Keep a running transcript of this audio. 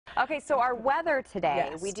Okay, so our weather today,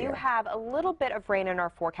 Yes, we do dear. have a little bit of rain in our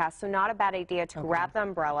forecast, so not a bad idea to grab the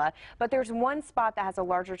umbrella. But there's one spot that has a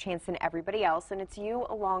larger chance than everybody else, and it's you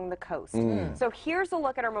along the coast. So here's a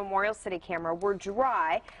look at our Memorial City camera. We're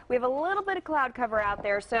dry. We have a little bit of cloud cover out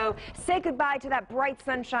there, so say goodbye to that bright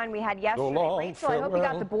sunshine we had yesterday. long, Rachel, I hope you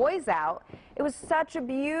got the boys out. It was such a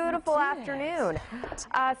beautiful afternoon.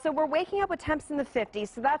 So we're waking up with temps in the 50s,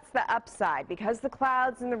 so that's the upside. Because the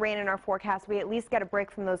clouds and the rain in our forecast, we at least get a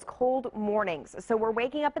break from those cold mornings. So we're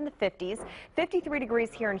waking up in the 50s, 53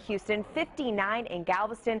 degrees here in Houston, 59 in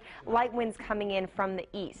Galveston, light winds coming in from the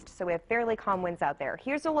east. So we have fairly calm winds out there.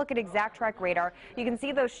 Here's a look at ExactTrack radar. You can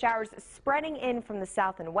see those showers spreading in from the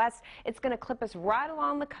south and west. It's going to clip us right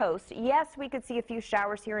along the coast. Yes, we could see a few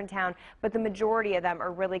showers here in town, but the majority of them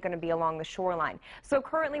are really going to be along the shoreline. So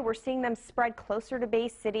currently we're seeing them spread closer to Bay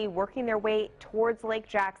City, working their way towards Lake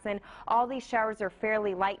Jackson. All these showers are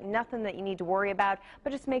fairly light, nothing that you need to worry about,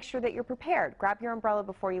 but just make sure that you're prepared. Grab your umbrella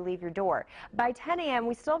before you leave your door. By 10 a.m.,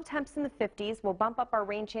 we still have temps in the 50s. We'll bump up our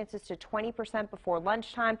rain chances to 20% before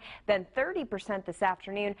lunchtime, then 30% this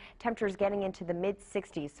afternoon. Temperatures getting into the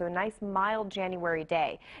mid-60s, so a nice mild January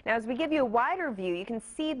day. Now, as we give you a wider view, you can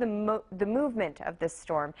see the movement of this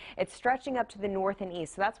storm. It's stretching up to the north and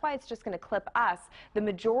east, so that's why it's just going to clip us. The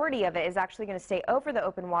majority of it is actually going to stay over the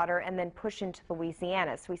open water and then push into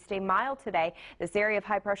Louisiana. So we stay mild today. This area of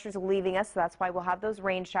high pressure is leaving us, so that's why we'll have those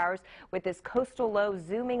rain showers with this coastal low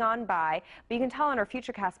zooming on by. But you can tell in our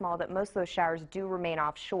Futurecast model that most of those showers do remain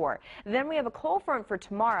offshore. Then we have a cold front for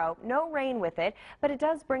tomorrow. No rain with it, but it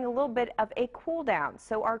does bring a little bit of a cool down.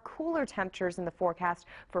 So our cooler temperatures in the forecast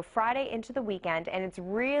for Friday into the weekend, and it's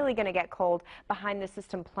really going to get cold behind the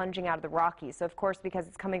system plunging out of the Rockies. So of course, because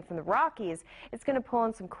it's coming from the Rockies, it's going to pull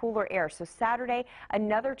in some cooler air. So Saturday,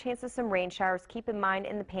 another chance of some rain showers. Keep in mind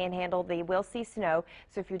in the Panhandle, they will see snow.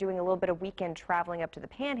 So if you're doing a little bit of weekend traveling up to the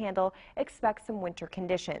Panhandle, expect some winter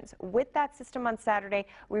conditions. With that system on Saturday,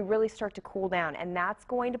 we really start to cool down, and that's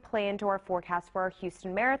going to play into our forecast for our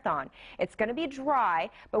Houston Marathon. It's going to be dry,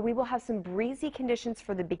 but we will have some breezy conditions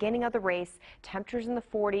for the beginning of the race. Temperatures in the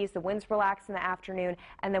 40s, the winds relax in the afternoon,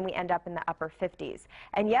 and then we end up in the upper 50s.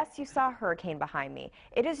 And yes, you saw a hurricane behind me.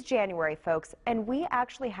 It is January, folks, and we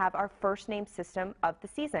actually have our first name system of the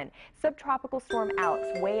season. Subtropical storm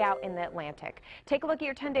Alex, way out in the Atlantic. Take a look at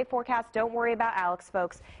your 10-day forecast. Don't worry about Alex,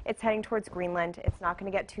 folks. It's heading towards Greenland. It's not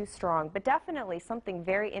going to get too strong, but definitely something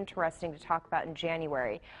very interesting to talk about in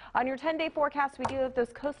January. On your 10-day forecast, we do have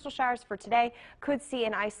those coastal showers for today. Could see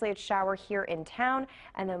an isolated shower here in town,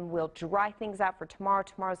 and then we'll dry things out for tomorrow.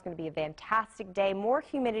 Tomorrow's going to be a fantastic day. More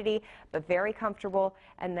humidity, but very comfortable,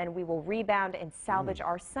 and then we will rebound and salvage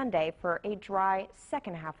our Sunday for a dry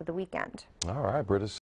second half of the weekend. All right, Britta.